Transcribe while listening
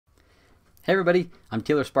Hey everybody, I'm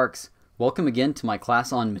Taylor Sparks. Welcome again to my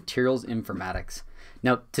class on Materials Informatics.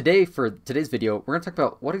 Now today, for today's video, we're going to talk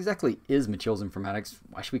about what exactly is Materials Informatics,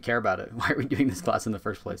 why should we care about it, why are we doing this class in the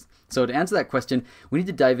first place? So to answer that question, we need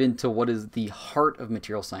to dive into what is the heart of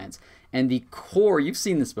material science. And the core, you've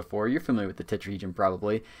seen this before, you're familiar with the tetrahedron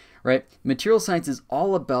probably, right? Material science is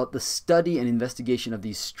all about the study and investigation of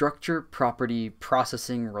these structure, property,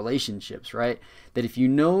 processing relationships, right? That if you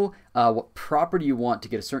know what property you want to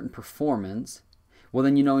get a certain performance, well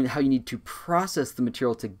then you know how you need to process the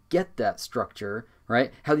material to get that structure,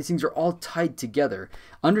 right? How these things are all tied together.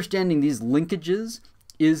 Understanding these linkages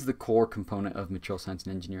is the core component of material science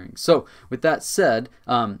and engineering. So with that said,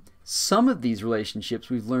 some of these relationships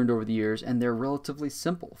we've learned over the years and they're relatively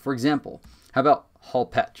simple. For example, how about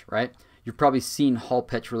Hall-Petch, right? You've probably seen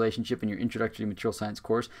Hall-Petch relationship in your introductory material science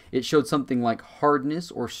course. It showed something like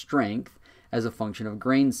hardness or strength as a function of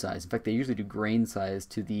grain size. In fact, they usually do grain size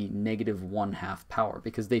to the -1/2 power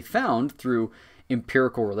because they found through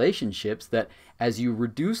empirical relationships that as you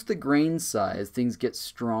reduce the grain size, things get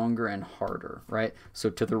stronger and harder, right? So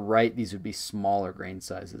to the right, these would be smaller grain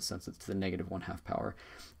sizes since it's to the -1/2 power.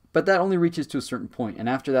 But that only reaches to a certain point, and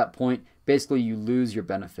after that point, basically you lose your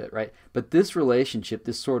benefit, right? But this relationship,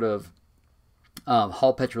 this sort of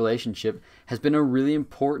Hall-Petch relationship, has been a really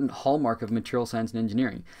important hallmark of material science and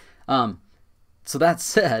engineering. So that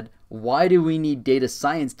said, why do we need data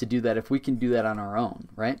science to do that if we can do that on our own,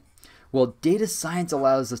 right? Well, data science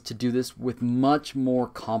allows us to do this with much more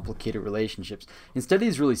complicated relationships. Instead of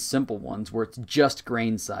these really simple ones where it's just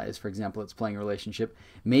grain size, for example, it's playing a relationship,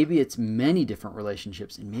 maybe it's many different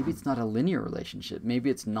relationships, and maybe it's not a linear relationship. Maybe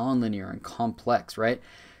it's nonlinear and complex, right?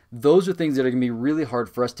 Those are things that are going to be really hard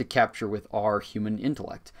for us to capture with our human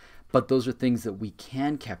intellect. But those are things that we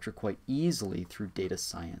can capture quite easily through data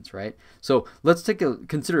science, right? So let's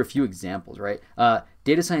consider a few examples, right?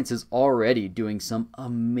 Data science is already doing some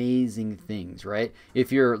amazing things, right?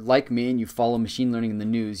 If you're like me and you follow machine learning in the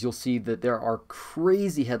news, you'll see that there are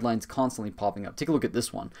crazy headlines constantly popping up. Take a look at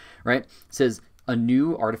this one, right? It says, a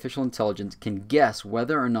new artificial intelligence can guess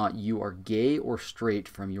whether or not you are gay or straight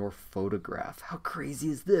from your photograph. How crazy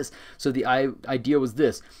is this? So the idea was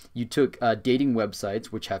this. You took dating websites,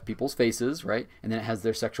 which have people's faces, right? And then it has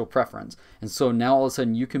their sexual preference. And so now all of a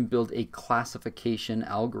sudden you can build a classification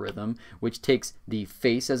algorithm, which takes the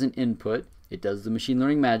face as an input. It does the machine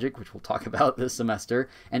learning magic, which we'll talk about this semester,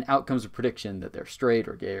 and out comes a prediction that they're straight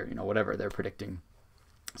or gay or whatever they're predicting.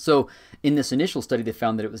 So in this initial study, they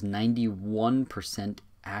found that it was 91%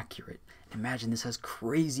 accurate. Imagine this has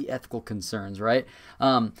crazy ethical concerns, right?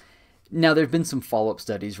 Now, there have been some follow-up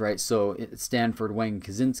studies, right? So at Stanford, Wang and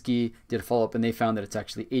Kaczynski did a follow-up, and they found that it's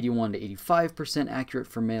actually 81 to 85% accurate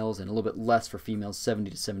for males and a little bit less for females,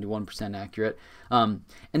 70 to 71% accurate. And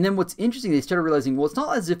then what's interesting, they started realizing, well, it's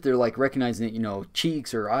not as if they're like recognizing that,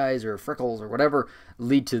 cheeks or eyes or freckles or whatever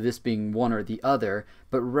lead to this being one or the other,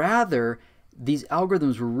 but rather these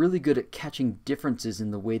algorithms were really good at catching differences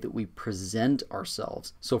in the way that we present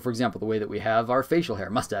ourselves. So for example, the way that we have our facial hair,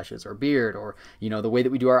 mustaches, or beard, or the way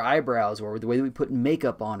that we do our eyebrows, or the way that we put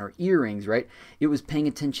makeup on, or earrings, right? It was paying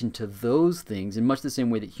attention to those things in much the same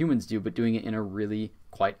way that humans do, but doing it in a really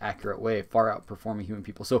quite accurate way, far outperforming human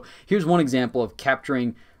people. So here's one example of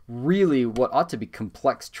capturing really what ought to be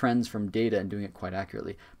complex trends from data and doing it quite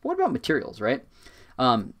accurately. But what about materials, right?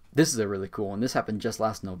 This is a really cool one. This happened just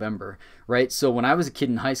last November, right? So when I was a kid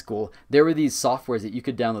in high school, there were these softwares that you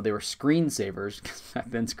could download. They were screensavers.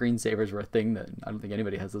 Back then, screensavers were a thing that I don't think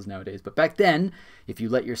anybody has those nowadays. But back then, if you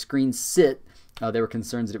let your screen sit, there were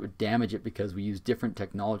concerns that it would damage it because we use different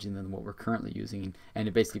technology than what we're currently using. And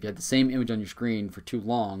it basically, if you had the same image on your screen for too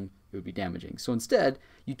long, it would be damaging. So instead,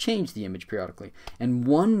 you change the image periodically. And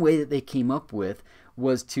one way that they came up with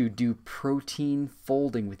was to do protein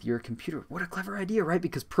folding with your computer. What a clever idea, right?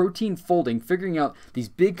 Because protein folding, figuring out these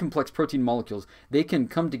big complex protein molecules, they can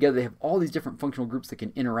come together. They have all these different functional groups that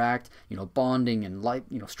can interact, bonding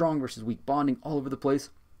and strong versus weak bonding all over the place.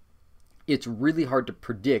 It's really hard to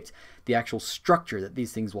predict the actual structure that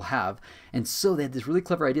these things will have. And so they had this really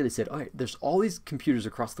clever idea. They said, all right, there's all these computers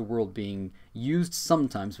across the world being used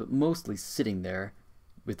sometimes, but mostly sitting there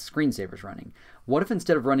with screensavers running. What if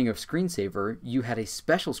instead of running a screensaver, you had a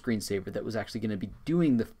special screensaver that was actually going to be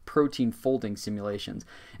doing the protein folding simulations?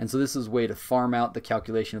 And so this is a way to farm out the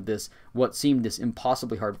calculation of this, what seemed this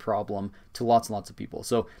impossibly hard problem, to lots and lots of people.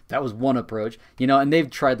 So that was one approach, and they've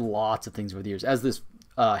tried lots of things over the years. As this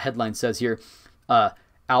headline says here,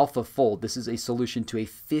 AlphaFold. This is a solution to a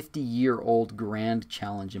 50-year-old grand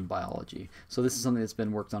challenge in biology. So this is something that's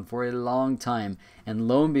been worked on for a long time. And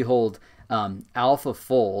lo and behold,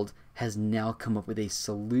 AlphaFold has now come up with a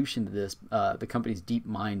solution to this. The company's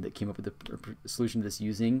DeepMind that came up with the solution to this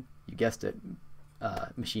using, you guessed it,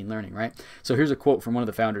 machine learning, right? So here's a quote from one of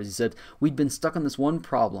the founders. He said, "We'd been stuck on this one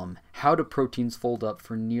problem, how do proteins fold up,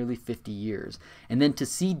 for nearly 50 years. And then to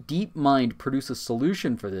see DeepMind produce a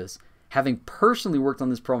solution for this, having personally worked on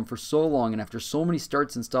this problem for so long and after so many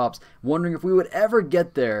starts and stops, wondering if we would ever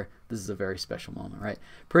get there, this is a very special moment," right?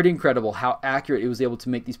 Pretty incredible how accurate it was able to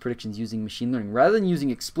make these predictions using machine learning. Rather than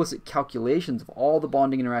using explicit calculations of all the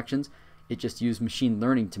bonding interactions, it just used machine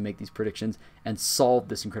learning to make these predictions and solve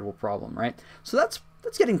this incredible problem, right? So that's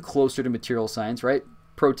getting closer to material science, right?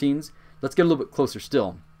 Proteins. Let's get a little bit closer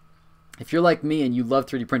still. If you're like me and you love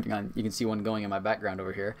 3D printing, you can see one going in my background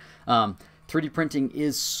over here. 3D printing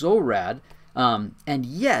is so rad, and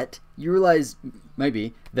yet you realize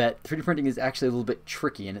maybe that 3D printing is actually a little bit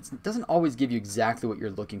tricky, and it doesn't always give you exactly what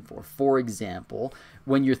you're looking for. For example,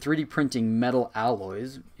 when you're 3D printing metal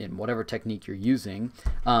alloys in whatever technique you're using,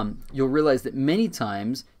 you'll realize that many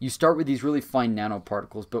times you start with these really fine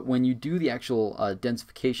nanoparticles, but when you do the actual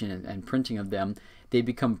densification and printing of them, they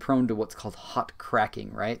become prone to what's called hot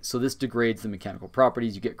cracking, right? So this degrades the mechanical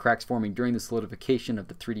properties. You get cracks forming during the solidification of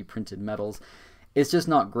the 3D printed metals. It's just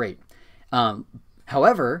not great.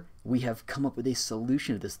 However, we have come up with a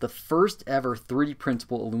solution to this. The first ever 3D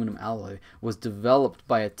printable aluminum alloy was developed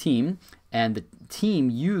by a team, and the team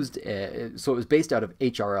used, so it was based out of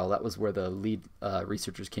HRL. That was where the lead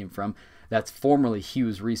researchers came from. That's formerly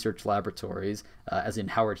Hughes Research Laboratories, as in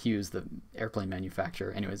Howard Hughes, the airplane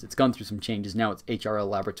manufacturer. Anyways, it's gone through some changes. Now it's HRL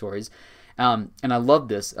Laboratories. And I love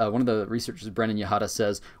this. One of the researchers, Brennan Yahata,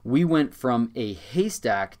 says, "We went from a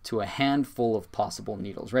haystack to a handful of possible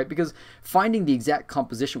needles," right? Because finding the exact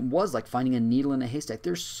composition was like finding a needle in a haystack.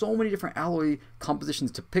 There's so many different alloy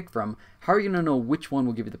compositions to pick from. How are you going to know which one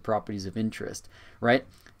will give you the properties of interest, right?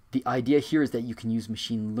 The idea here is that you can use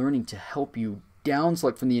machine learning to help you down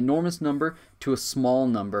select from the enormous number to a small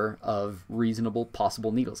number of reasonable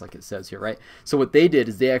possible needles, like it says here, right? So what they did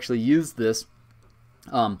is they actually used this.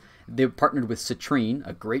 They partnered with Citrine,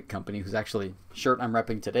 a great company whose actually shirt I'm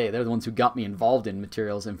repping today. They're the ones who got me involved in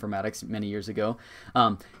materials informatics many years ago.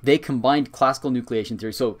 They combined classical nucleation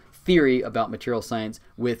theory, so theory about material science,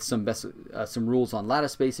 with some rules on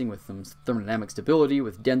lattice spacing, with some thermodynamic stability,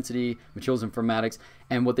 with density, materials informatics.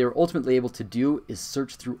 And what they were ultimately able to do is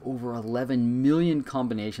search through over 11 million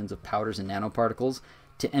combinations of powders and nanoparticles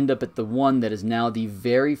to end up at the one that is now the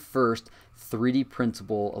very first 3D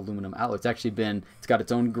printable aluminum alloy. It's got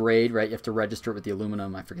its own grade, right? You have to register it with the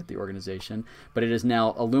aluminum. I forget the organization, but it is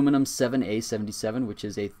now aluminum 7A77, which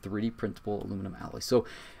is a 3D printable aluminum alloy. So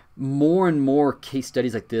more and more case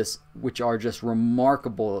studies like this, which are just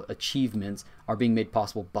remarkable achievements, are being made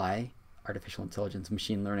possible by artificial intelligence,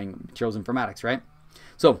 machine learning, materials informatics, right?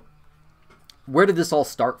 So where did this all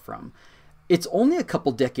start from? It's only a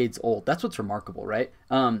couple decades old. That's what's remarkable, right?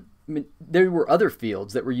 There were other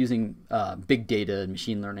fields that were using big data and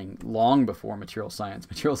machine learning long before material science.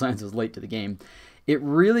 Material science was late to the game. It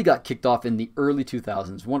really got kicked off in the early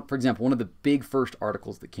 2000s. For example, one of the big first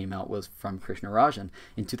articles that came out was from Krishna Rajan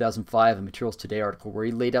in 2005, a Materials Today article where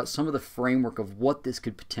he laid out some of the framework of what this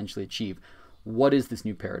could potentially achieve. What is this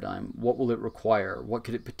new paradigm? What will it require? What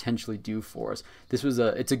could it potentially do for us?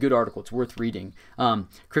 It's a good article. It's worth reading.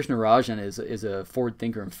 Krishna Rajan is a forward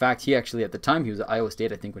thinker. In fact, he actually, at the time, he was at Iowa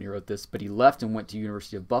State, I think, when he wrote this, but he left and went to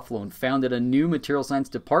University of Buffalo and founded a new material science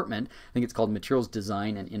department. I think it's called Materials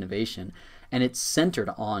Design and Innovation, and it's centered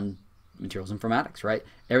on materials informatics, right?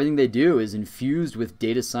 Everything they do is infused with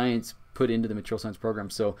data science put into the material science program.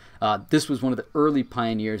 So this was one of the early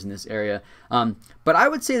pioneers in this area. But I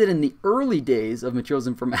would say that in the early days of materials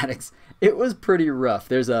informatics, it was pretty rough.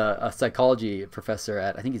 There's a psychology professor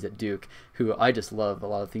I think he's at Duke, who I just love a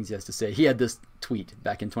lot of things he has to say. He had this tweet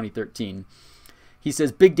back in 2013. He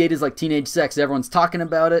says, "Big data is like teenage sex. Everyone's talking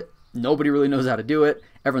about it. Nobody really knows how to do it.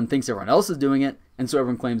 Everyone thinks everyone else is doing it, and so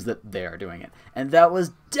everyone claims that they are doing it." And that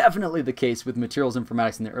was definitely the case with materials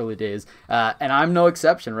informatics in the early days, and I'm no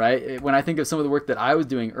exception, right? When I think of some of the work that I was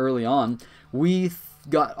doing early on, we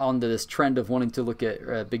got onto this trend of wanting to look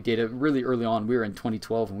at big data really early on. We were in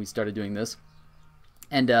 2012 when we started doing this,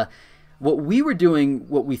 and what we were doing,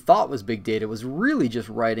 what we thought was big data, was really just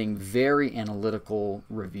writing very analytical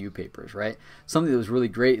review papers, right? Something that was really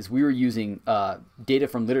great is we were using data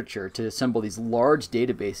from literature to assemble these large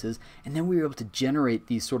databases, and then we were able to generate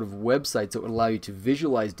these sort of websites that would allow you to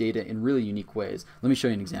visualize data in really unique ways. Let me show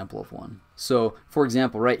you an example of one. So, for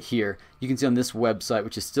example, right here, you can see on this website,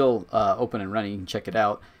 which is still open and running, you can check it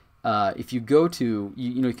out. if you go to,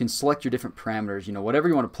 you can select your different parameters, whatever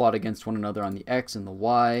you want to plot against one another on the X and the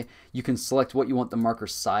Y. You can select what you want the marker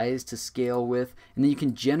size to scale with, and then you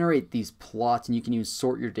can generate these plots, and you can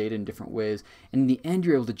sort your data in different ways. And in the end,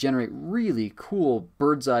 you're able to generate really cool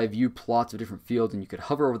bird's eye view plots of different fields, and you could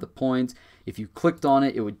hover over the points. If you clicked on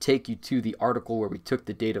it, it would take you to the article where we took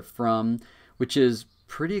the data from, which is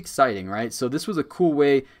pretty exciting, right? So this was a cool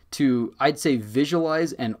way to, I'd say,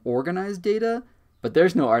 visualize and organize data. But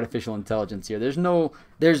there's no artificial intelligence here.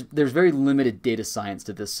 There's very limited data science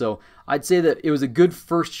to this. So I'd say that it was a good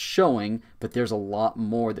first showing, but there's a lot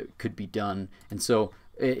more that could be done. And so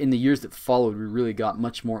in the years that followed, we really got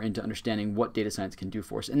much more into understanding what data science can do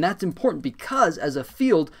for us. And that's important because as a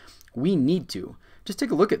field, we need to. Just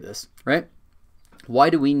take a look at this, right?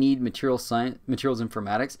 Why do we need materials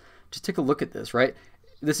informatics? Just take a look at this, right?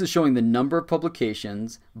 This is showing the number of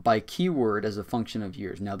publications by keyword as a function of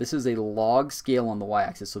years. Now this is a log scale on the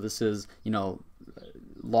y-axis, so this is,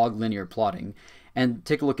 log linear plotting. And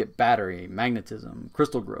take a look at battery, magnetism,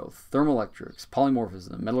 crystal growth, thermoelectrics,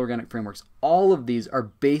 polymorphism, metal organic frameworks. All of these are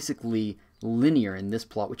basically linear in this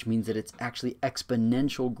plot, which means that it's actually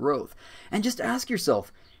exponential growth. And just ask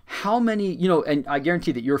yourself, how many, and I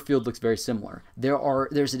guarantee that your field looks very similar.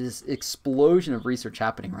 There's this explosion of research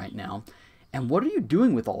happening right now. And what are you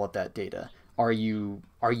doing with all of that data? Are you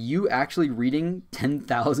actually reading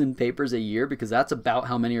 10,000 papers a year? Because that's about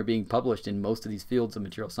how many are being published in most of these fields of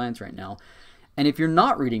material science right now. And if you're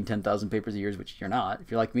not reading 10,000 papers a year, which you're not,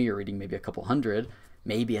 if you're like me, you're reading maybe a couple hundred,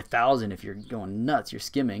 maybe 1,000 if you're going nuts, you're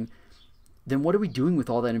skimming, then what are we doing with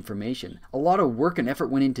all that information? A lot of work and effort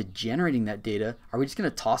went into generating that data. Are we just going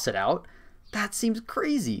to toss it out? That seems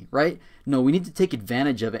crazy, right? No, we need to take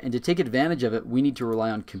advantage of it. And to take advantage of it, we need to rely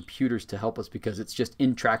on computers to help us because it's just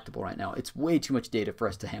intractable right now. It's way too much data for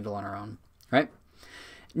us to handle on our own, right?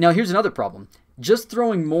 Now, here's another problem. Just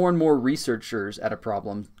throwing more and more researchers at a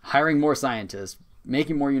problem, hiring more scientists,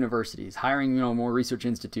 making more universities, hiring more research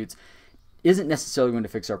institutes, isn't necessarily going to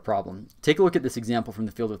fix our problem. Take a look at this example from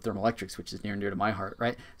the field of thermoelectrics, which is near and dear to my heart,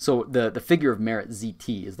 right? So the figure of merit,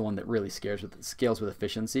 ZT, is the one that really scales with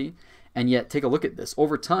efficiency. And yet, take a look at this.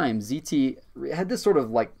 Over time, ZT had this sort of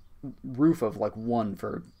like roof of like 1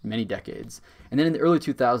 for many decades. And then in the early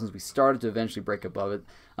 2000s, we started to eventually break above it.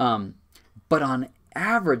 But on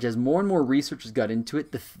average, as more and more researchers got into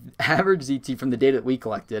it, the average ZT from the data that we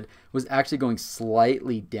collected was actually going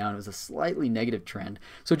slightly down. It was a slightly negative trend.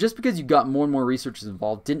 So just because you got more and more researchers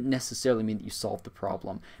involved didn't necessarily mean that you solved the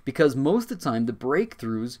problem, because most of the time the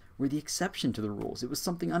breakthroughs were the exception to the rules. It was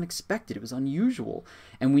something unexpected. It was unusual.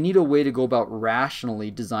 And we need a way to go about rationally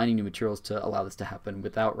designing new materials to allow this to happen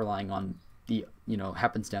without relying on the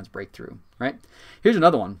happenstance breakthrough, right? Here's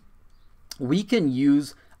another one. We can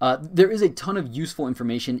use there is a ton of useful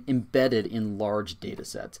information embedded in large data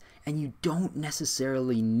sets, and you don't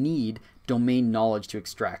necessarily need domain knowledge to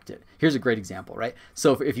extract it. Here's a great example, right?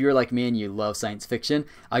 So if you're like me and you love science fiction,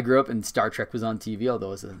 I grew up and Star Trek was on TV,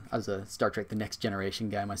 although I was a Star Trek The Next Generation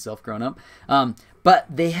guy myself growing up. But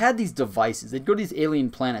they had these devices. They'd go to these alien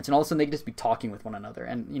planets, and all of a sudden they could just be talking with one another.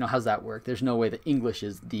 And how's that work? There's no way that English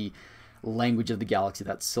is the language of the galaxy.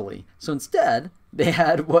 That's silly. So instead, they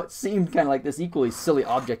had what seemed kind of like this equally silly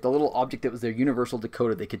object, a little object that was their universal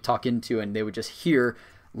decoder they could talk into, and they would just hear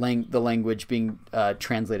the language being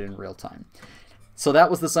translated in real time. So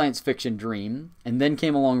that was the science fiction dream. And then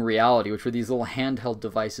came along reality, which were these little handheld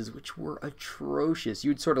devices, which were atrocious.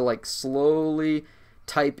 You'd sort of like slowly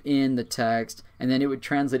type in the text, and then it would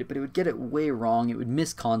translate it, but it would get it way wrong. It would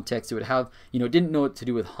miss context. It would have, it didn't know what to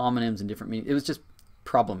do with homonyms and different meanings. It was just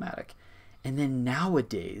problematic. And then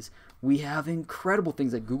nowadays, we have incredible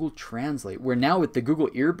things like Google Translate, where now with the Google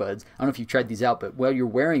earbuds, I don't know if you've tried these out, but while you're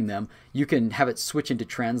wearing them, you can have it switch into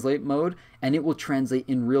translate mode, and it will translate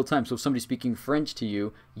in real time. So if somebody's speaking French to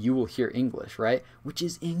you, you will hear English, right? Which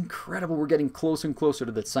is incredible. We're getting closer and closer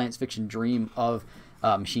to the science fiction dream of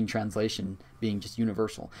machine translation being just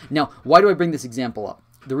universal. Now, why do I bring this example up?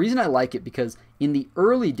 The reason I like it because in the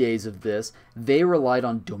early days of this, they relied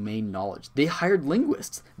on domain knowledge. They hired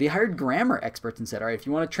linguists. They hired grammar experts and said, all right, if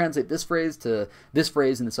you want to translate this phrase to this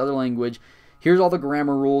phrase in this other language, here's all the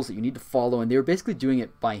grammar rules that you need to follow. And they were basically doing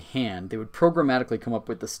it by hand. They would programmatically come up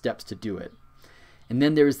with the steps to do it. And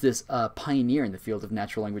then there's this pioneer in the field of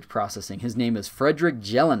natural language processing. His name is Frederick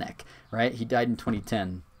Jelinek, right? He died in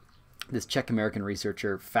 2010. This Czech-American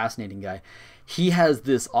researcher, fascinating guy. He has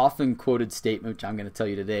this often quoted statement, which I'm going to tell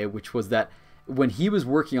you today, which was that when he was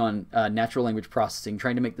working on natural language processing,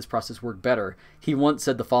 trying to make this process work better, he once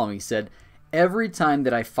said the following. He said, every time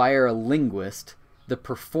that I fire a linguist, the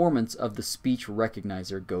performance of the speech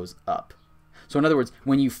recognizer goes up. So in other words,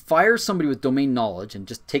 when you fire somebody with domain knowledge and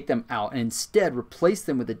just take them out and instead replace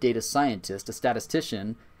them with a data scientist, a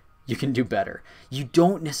statistician, you can do better. You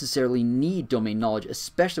don't necessarily need domain knowledge,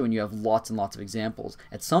 especially when you have lots and lots of examples.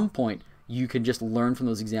 At some point, you can just learn from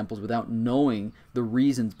those examples without knowing the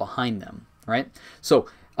reasons behind them, right? So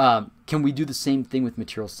can we do the same thing with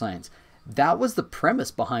materials science? That was the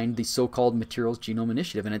premise behind the so-called Materials Genome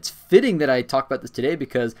Initiative. And it's fitting that I talk about this today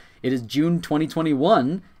because it is June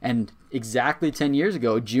 2021, and exactly 10 years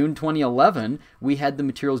ago, June 2011, we had the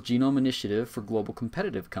Materials Genome Initiative for Global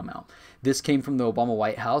Competitive come out. This came from the Obama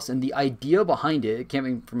White House, and the idea behind it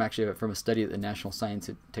came from actually from a study at the National Science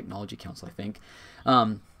and Technology Council, I think.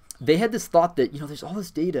 They had this thought that, there's all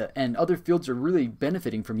this data and other fields are really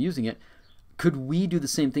benefiting from using it. Could we do the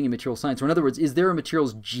same thing in material science? Or in other words, is there a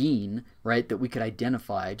materials gene, right, that we could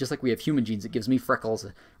identify, just like we have human genes that gives me freckles,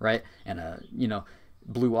 right, and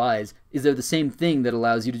blue eyes? Is there the same thing that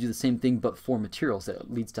allows you to do the same thing but for materials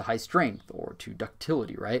that leads to high strength or to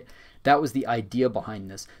ductility, right? That was the idea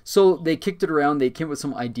behind this. So they kicked it around, they came up with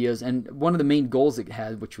some ideas, and one of the main goals it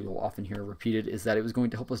had, which we will often hear repeated, is that it was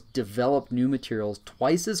going to help us develop new materials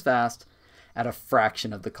twice as fast at a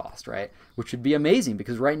fraction of the cost, right? Which would be amazing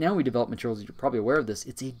because right now we develop materials, you're probably aware of this,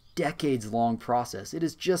 it's a decades-long process. It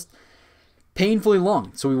is just painfully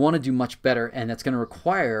long. So we want to do much better, and that's going to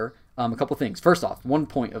require a couple things. First off, one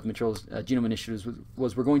point of Materials Genome Initiatives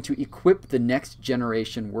was we're going to equip the next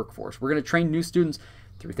generation workforce. We're going to train new students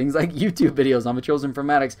through things like YouTube videos on materials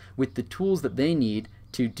informatics with the tools that they need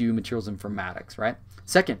to do materials informatics, right?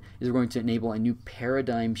 Second is we're going to enable a new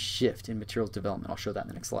paradigm shift in materials development. I'll show that in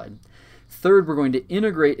the next slide. Third, we're going to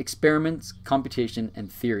integrate experiments, computation,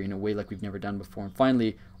 and theory in a way like we've never done before. And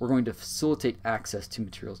finally, we're going to facilitate access to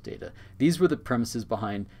materials data. These were the premises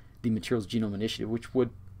behind the Materials Genome Initiative, which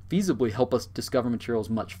would feasibly help us discover materials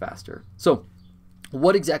much faster. So,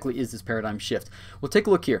 what exactly is this paradigm shift? Well, take a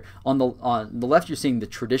look here. On the left, you're seeing the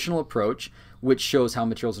traditional approach, which shows how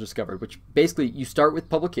materials are discovered, which basically you start with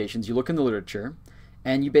publications, you look in the literature,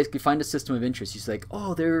 and you basically find a system of interest. You say, like,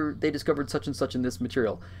 oh, they discovered such and such in this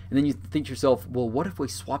material. And then you think to yourself, well, what if we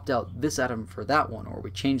swapped out this atom for that one? Or we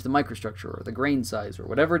change the microstructure or the grain size or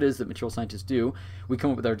whatever it is that material scientists do. We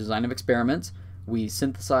come up with our design of experiments. We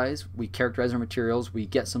synthesize, we characterize our materials, we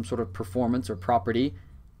get some sort of performance or property,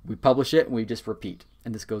 we publish it, and we just repeat.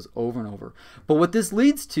 And this goes over and over. But what this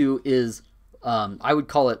leads to is I would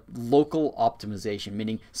call it local optimization,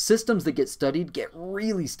 meaning systems that get studied get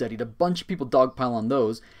really studied. A bunch of people dogpile on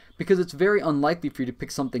those because it's very unlikely for you to pick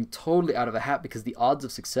something totally out of a hat because the odds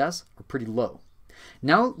of success are pretty low.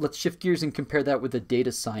 Now let's shift gears and compare that with a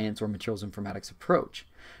data science or materials informatics approach.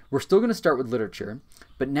 We're still going to start with literature,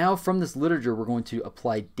 but now from this literature we're going to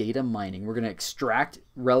apply data mining. We're going to extract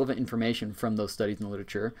relevant information from those studies in the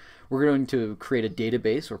literature. We're going to create a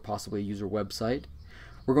database or possibly a user website.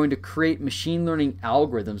 We're going to create machine learning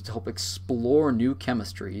algorithms to help explore new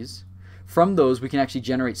chemistries. From those, we can actually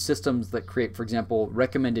generate systems that create, for example,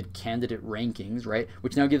 recommended candidate rankings, right?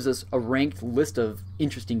 Which now gives us a ranked list of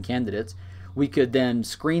interesting candidates. We could then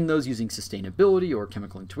screen those using sustainability or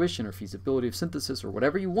chemical intuition or feasibility of synthesis or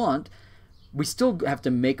whatever you want. We still have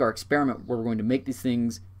to make our experiment where we're going to make these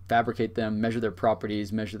things, fabricate them, measure their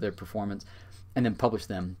properties, measure their performance, and then publish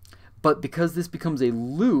them. But because this becomes a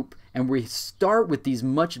loop and we start with these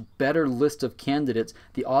much better list of candidates,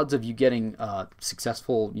 the odds of you getting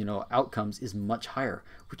successful outcomes is much higher,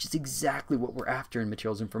 which is exactly what we're after in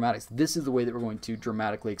materials informatics. This is the way that we're going to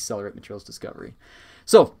dramatically accelerate materials discovery.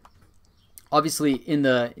 So obviously in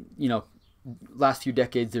the last few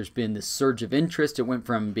decades there's been this surge of interest. It went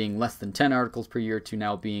from being less than 10 articles per year to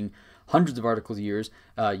now being hundreds of articles a year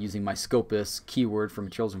using my Scopus keyword for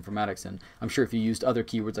materials informatics. And I'm sure if you used other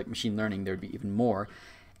keywords like machine learning, there'd be even more.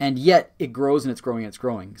 And yet it grows and it's growing and it's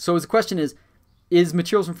growing. So the question is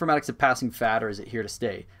materials informatics a passing fad or is it here to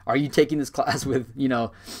stay? Are you taking this class with,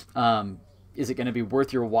 is it going to be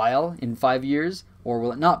worth your while in 5 years or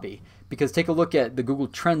will it not be? Because take a look at the Google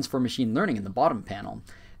Trends for machine learning in the bottom panel.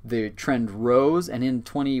 The trend rose and in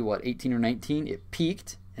 2018 or 19 it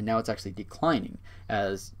peaked and now it's actually declining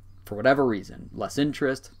as for whatever reason, less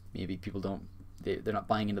interest, maybe people they're not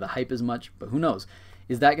buying into the hype as much, but who knows?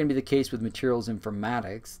 Is that going to be the case with materials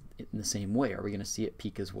informatics in the same way? Are we going to see it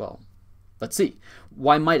peak as well? Let's see.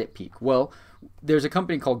 Why might it peak? Well, there's a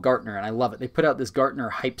company called Gartner, and I love it. They put out this Gartner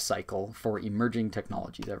hype cycle for emerging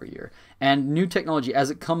technologies every year. And new technology, as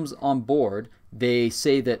it comes on board, they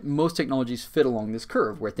say that most technologies fit along this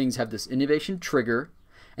curve where things have this innovation trigger,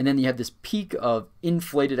 and then you have this peak of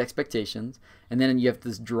inflated expectations, and then you have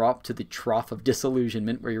this drop to the trough of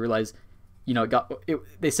disillusionment where you realize,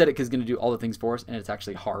 they said it because it's going to do all the things for us, and it's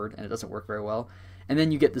actually hard, and it doesn't work very well. and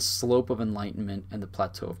then you get the slope of enlightenment and the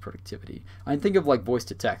plateau of productivity. I think of like voice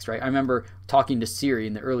to text, right? I remember talking to Siri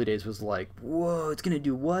in the early days was like, whoa, it's going to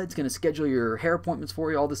do what? It's going to schedule your hair appointments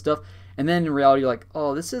for you, all this stuff. And then in reality, you're like,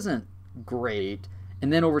 oh, this isn't great.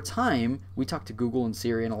 And then over time, we talk to Google and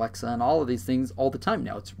Siri and Alexa and all of these things all the time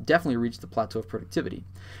now. It's definitely reached the plateau of productivity.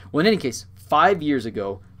 Well, in any case, 5 years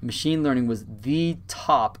ago, machine learning was the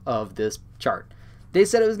top of this chart. They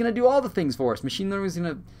said it was going to do all the things for us. Machine learning was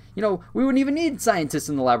going to, you know, we wouldn't even need scientists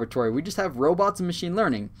in the laboratory. We just have robots and machine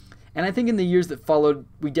learning. And I think in the years that followed,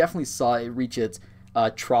 we definitely saw it reach its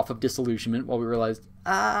trough of disillusionment while we realized,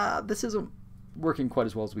 this isn't working quite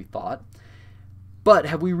as well as we thought. But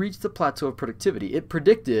have we reached the plateau of productivity? It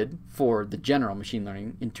predicted for the general machine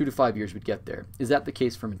learning in 2 to 5 years we'd get there. Is that the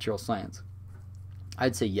case for material science?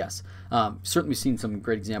 I'd say yes. Certainly we've seen some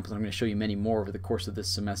great examples, and I'm going to show you many more over the course of this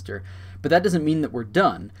semester. But that doesn't mean that we're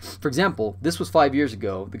done. For example, this was 5 years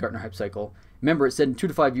ago, the Gartner Hype Cycle. Remember, it said in 2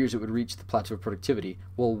 to 5 years it would reach the plateau of productivity.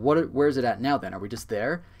 Well, where is it at now then? Are we just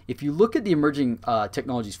there? If you look at the emerging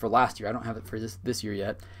technologies for last year, I don't have it for this year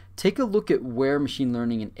yet, take a look at where machine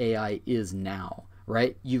learning and AI is now,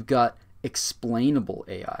 right? You've got explainable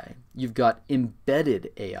AI. You've got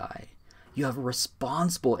embedded AI. You have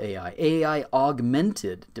responsible AI, AI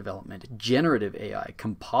augmented development, generative AI,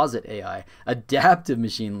 composite AI, adaptive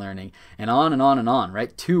machine learning, and on and on and on,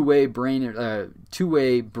 right? Two-way brain-machine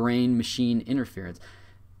interference.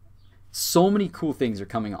 So many cool things are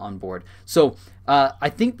coming on board. So I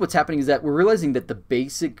think what's happening is that we're realizing that the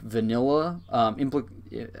basic vanilla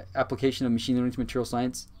application of machine learning to material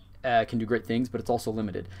science can do great things, but it's also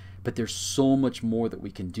limited. But there's so much more that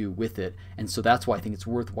we can do with it, and so that's why I think it's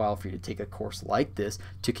worthwhile for you to take a course like this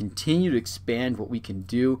to continue to expand what we can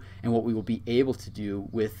do and what we will be able to do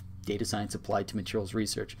with data science applied to materials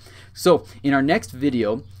research. So in our next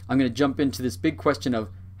video, I'm going to jump into this big question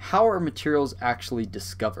of how are materials actually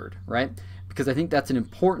discovered, right? Because I think that's an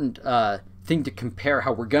important thing to compare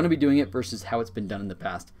how we're going to be doing it versus how it's been done in the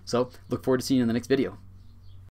past. So look forward to seeing you in the next video.